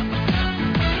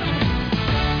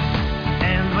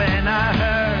 And when I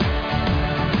heard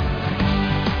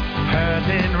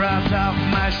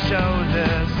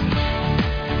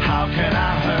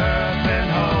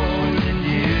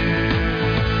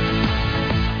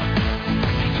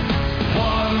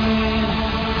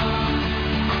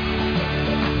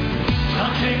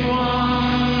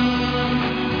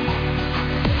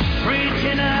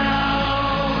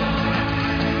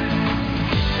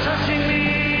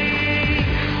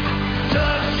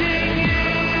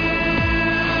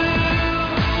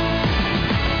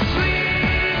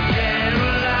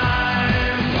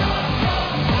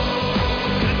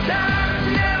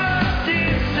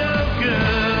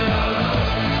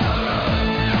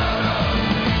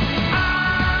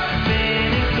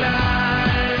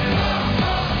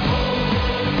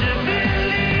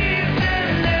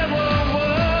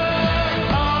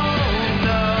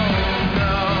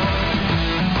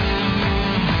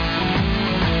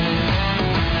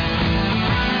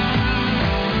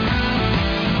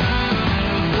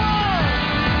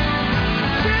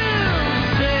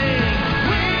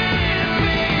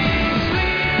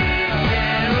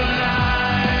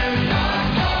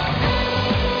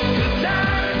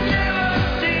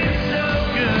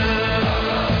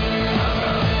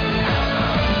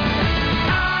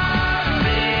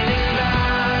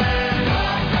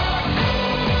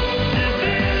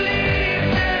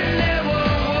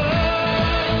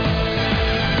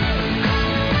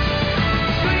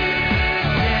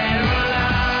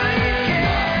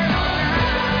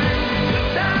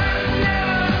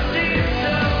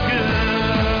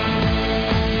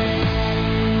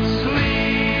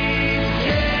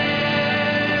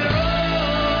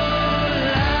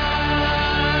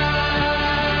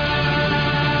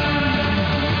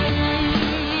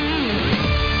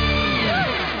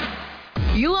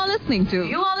listening to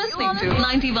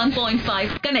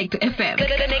 91.5 Connect FM.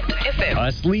 Connect FM.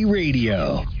 Asli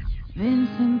Radio.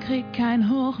 Vincent kriegt kein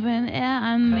Hoch, wenn er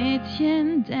an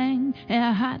Mädchen denkt.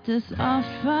 Er hat es oft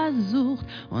versucht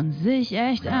und sich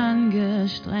echt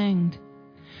angestrengt.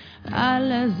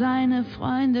 Alle seine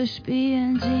Freunde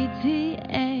spielen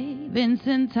GTA.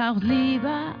 Vincent taucht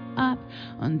lieber ab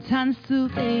und tanzt zu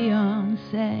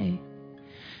Beyoncé.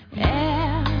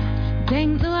 Er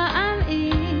denkt nur an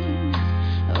ihn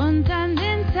und an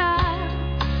den Tag,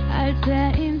 als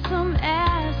er ihn zum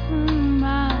ersten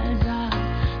Mal sah.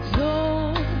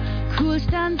 So cool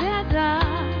stand er da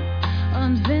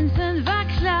und Vincent war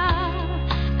klar,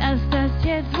 dass das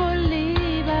jetzt wohl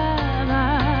Liebe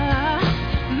war.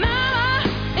 Mama,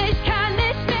 ich kann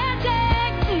nicht mehr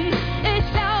denken,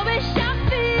 ich glaube, ich hab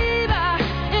Fieber,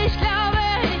 ich glaube,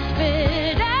 ich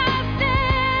will das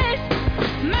nicht.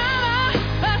 Mama,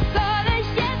 was soll ich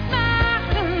jetzt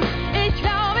machen? Ich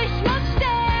glaube, ich muss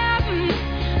sterben.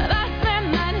 Was, wenn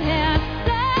mein Herz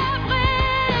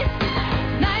zerbricht?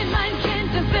 Nein, mein Kind,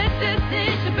 du bist es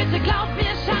nicht. Und bitte glaub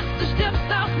mir, Schatz, du stirbst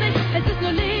auch nicht. Es ist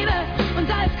nur Liebe und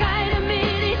da ist keine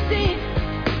Medizin.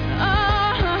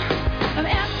 Oh, beim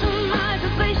ersten Mal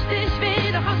tut's richtig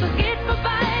weh, doch auch das geht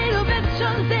vorbei. Du wirst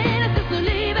schon sehen, es ist nur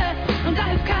Liebe und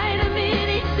da ist keine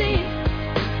Medizin.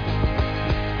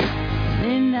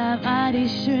 Linda war die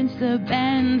schönste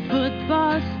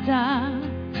Band-Footballstar.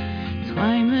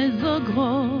 Träume so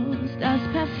groß, das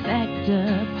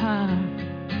perfekte Paar.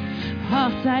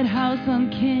 Hochzeit, Haus und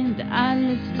Kind,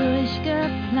 alles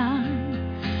durchgeplant.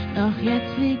 Doch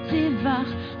jetzt liegt sie wach,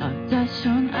 ob das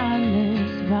schon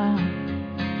alles war.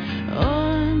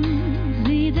 Und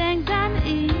sie denkt an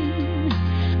ihn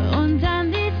und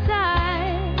an die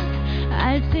Zeit,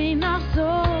 als sie noch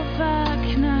so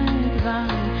verknallt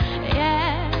waren.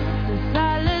 Jetzt ist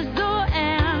alles so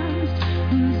ernst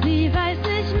und sie weiß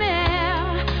nicht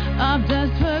mehr, ob das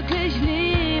wirklich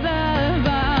Liebe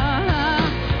war.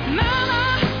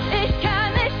 Mama, ich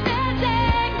kann nicht mehr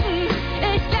denken,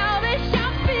 ich glaube, ich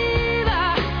hab Fieber,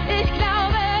 ich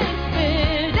glaube, ich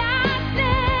will das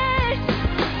nicht.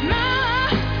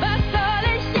 Mama, was soll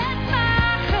ich jetzt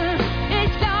machen?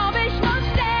 Ich glaube, ich muss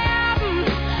sterben.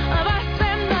 Was,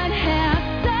 wenn mein Herz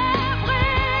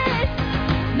zerbricht?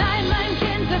 Nein, mein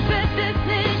Kind, du bist es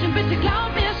nicht. Und bitte glaub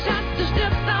mir, Schatz, du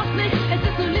stirbst auch nicht. Es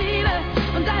ist nur Liebe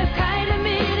und da ist keine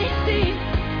Medizin.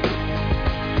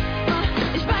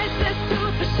 Ich weiß, es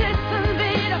tut beschissen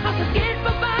weh, doch auch das geht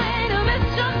vorbei. Du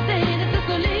wirst schon sehen, es ist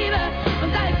nur Liebe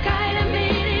und da ist keine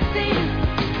Medizin.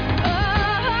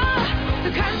 Oh, du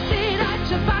kannst die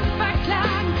Deutsche Bank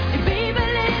verklagen, die Bibel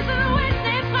lesen,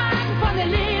 Whitney fragen. Von der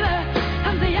Liebe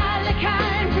haben sie alle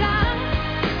keinen Plan.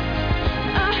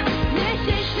 Nicht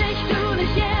ich, nicht du,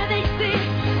 nicht er, nicht sie.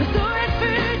 Was du jetzt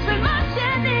fühlst, will manche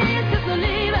nie. Es ist nur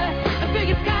Liebe, dafür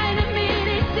gibt's keine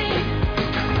Medizin.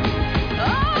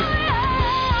 Oh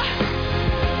yeah,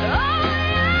 oh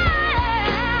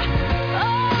yeah,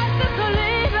 oh, es ist nur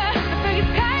Liebe, dafür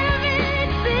gibt's keine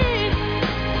Medizin.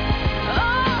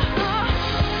 Oh,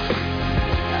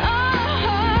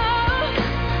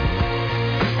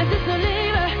 es ist nur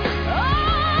Liebe, oh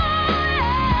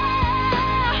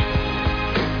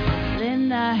yeah.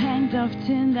 Linda hängt auf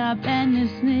Tinder, Ben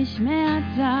ist nicht mehr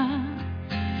da.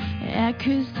 Er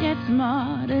küsst jetzt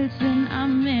Models in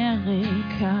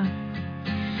Amerika.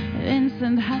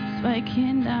 Vincent hat 2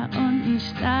 Kinder und einen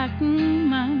starken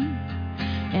Mann.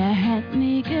 Er hätte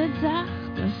nie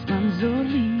gedacht, dass man so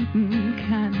lieben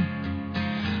kann.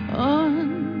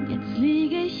 Und jetzt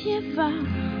liege ich hier wach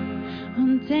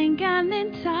und denk an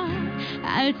den Tag,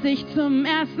 als ich zum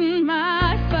ersten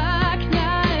Mal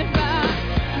verknallt war.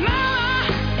 Mama,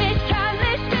 ich kann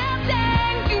nicht mehr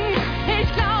denken, ich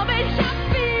glaube, ich hab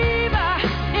Fieber,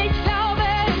 ich glaube,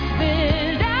 ich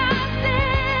will das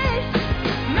nicht.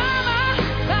 Mama,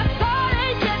 was soll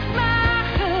ich jetzt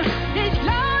machen? Ich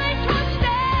glaube, ich muss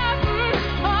sterben.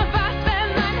 Oh, was, wenn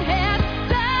mein Herz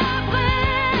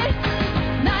zerbricht?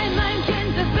 Nein, mein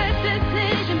Kind, das ist es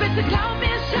nicht. Und bitte glaub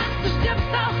mir, Schatz, du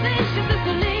stirbst auch nicht. Es ist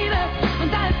nur Liebe und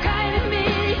da ist keine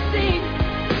Medizin.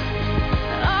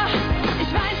 Oh,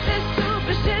 ich weiß, es tut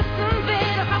beschissen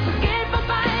weh, doch auch es geht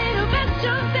vorbei. Du wirst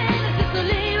schon sehen, es ist nur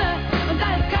Liebe und da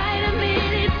ist keine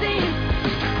Medizin.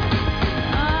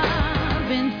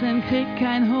 Vincent kriegt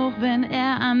kein Hoch, wenn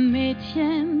er an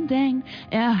Mädchen denkt.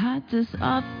 Er hat es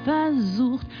oft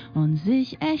versucht und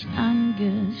sich echt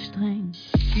angestrengt.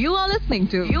 You are listening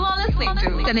to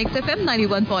Connect FM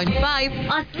 91.5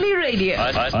 Asli Radio.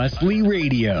 Asli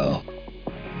Radio.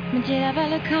 Mit jeder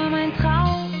Welle kam ein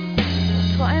Traum.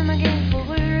 Träume gehen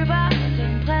vorüber,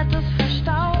 das Brett ist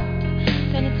verstaubt.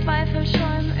 Deine Zweifel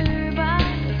schäumen über,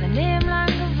 das ein Leben lang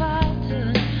gewahrt.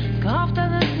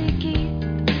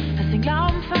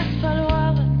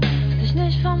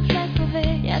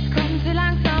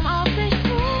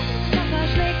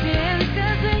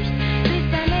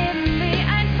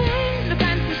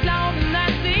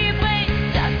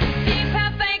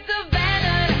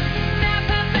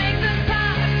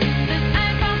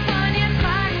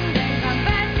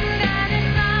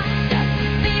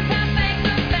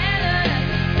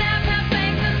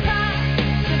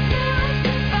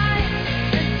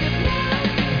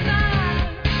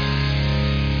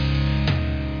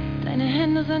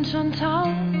 schon taub,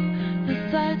 das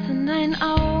Salz in deinen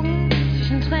Augen,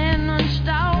 zwischen Tränen und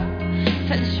Staub,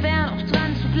 fällt es schwer noch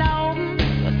dran zu glauben, du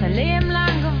hast dein Leben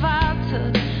lang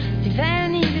gewartet, die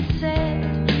Wellen nie gezählt,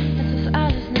 es ist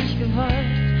alles nicht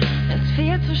gewollt, es ist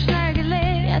viel zu schnell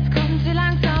gelebt, jetzt kommt sie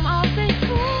langsam auf dich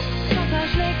zu, Wasser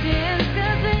schlägt dir ins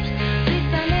Gesicht,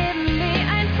 siehst dein Leben wie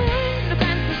ein Film, du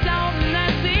kannst nicht glauben,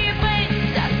 dass sie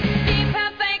bricht, das ist die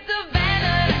perfekte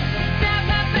Welle, das ist der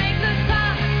perfekte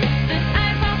Tag, will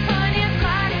einfach von dir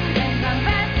tragen, denk am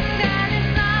besten gar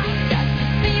nicht nach, das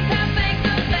ist die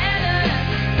perfekte Welle, das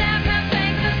ist der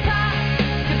perfekte Tag,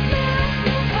 es gibt mehr als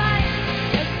du weißt,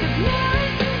 es gibt mehr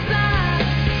als du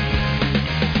sagst,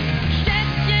 steck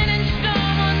dich in den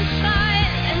Sturm und schrei,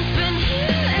 ich bin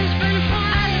hier, ich bin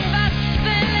frei, alles was ich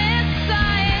will ist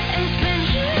Zeit, ich bin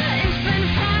hier, ich bin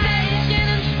frei, steck dich in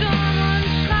den Sturm und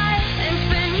schrei, ich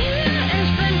bin hier,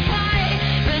 ich bin frei,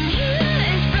 bin hier,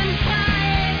 ich bin frei.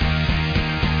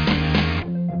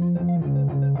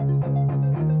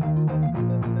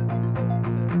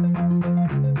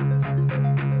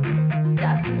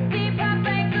 Das ist die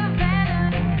perfekte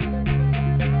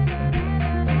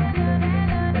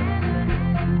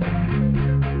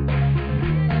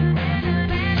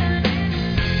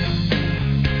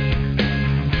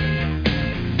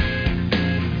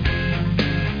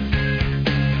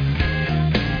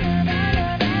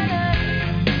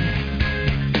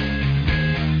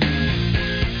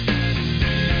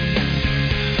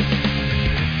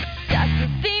Das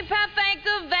ist die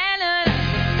perfekte Welle, das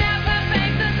ist der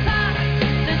perfekte Tag,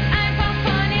 will einfach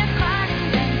von dir tragen,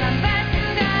 denk am besten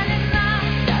gar nicht nach.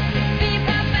 Das ist die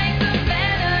perfekte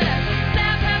Welle, das ist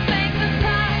der perfekte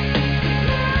Tag, es gibt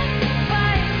mehr als du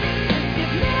weißt, es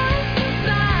gibt mehr als du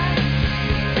sagst.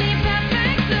 Die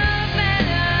perfekte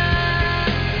Welle,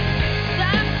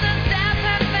 das ist der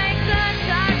perfekte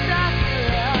Tag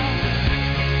dafür.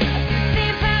 Das ist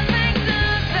die perfekte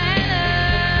Welle.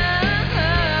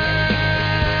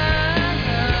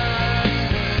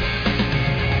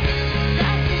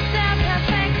 Das ist der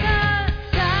perfekte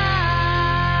Tag.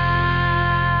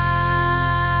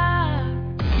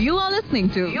 You are listening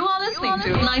to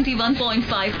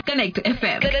 91.5 Connect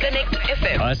FM. Connect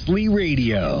FM. Hustly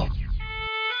Radio.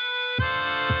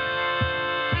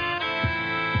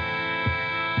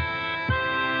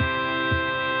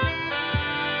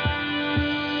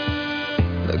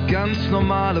 Eine ganz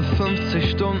normale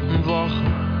 50-Stunden-Woche.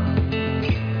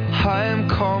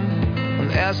 Heimkommen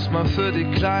und erstmal für die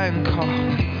Kleinen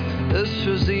kochen, ist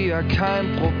für sie ja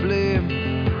kein Problem,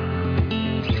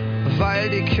 weil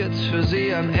die Kids für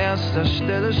sie an erster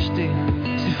Stelle stehen.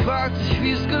 Sie fragt sich,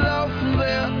 wie es gelaufen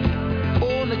wäre,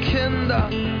 ohne Kinder,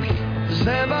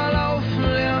 selber laufen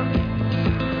lernen.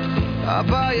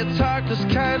 Aber ihr Tag ist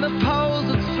keine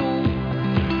Pause zu.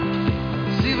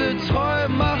 Sie will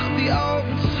träumen, macht die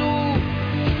Augen zu.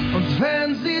 Und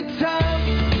wenn sie tanzt,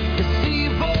 ist sie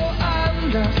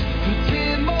woanders für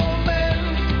den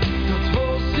Moment, dort wo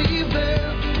sie will.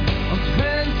 Und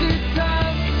wenn sie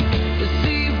tanzt, ist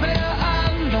sie wer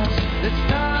anders, ist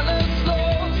alles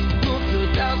los, nur für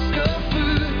das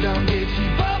Gefühl. Dann geht sie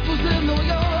barfuß in New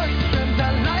York, rennt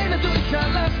alleine durch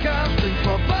Alaska, springt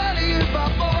vor Bali über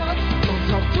Bord und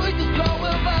taucht durch das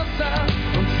blaue Wasser.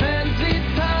 Und wenn sie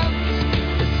tanzt,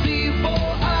 ist sie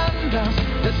woanders,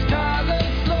 ist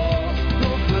alles los,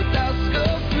 nur für das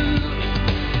Gefühl.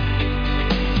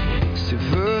 Sie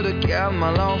würde gern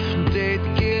mal auf ein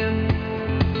Date gehen,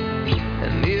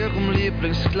 in ihrem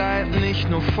Lieblingskleid, nicht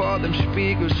nur vor dem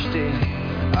Spiegel stehen.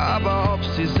 Aber ob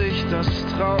sie sich das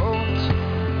traut,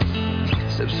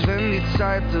 selbst wenn die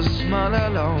Zeit es mal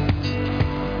erlaubt.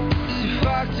 Sie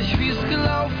fragt sich, wie es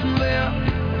gelaufen wäre,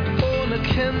 ohne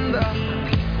Kinder,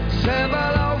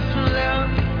 selber laufen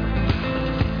lernen.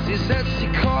 Sie setzt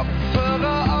die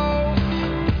Kopfhörer auf,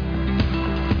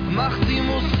 macht die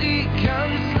Musik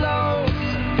ganz laut.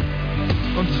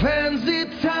 Und wenn sie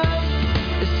tanzt,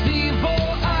 ist sie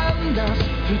woanders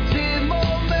für den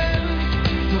Moment,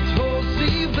 dort wo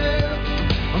sie will.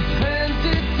 Und wenn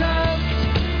sie tanzt,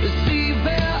 ist sie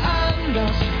wer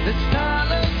anders, ist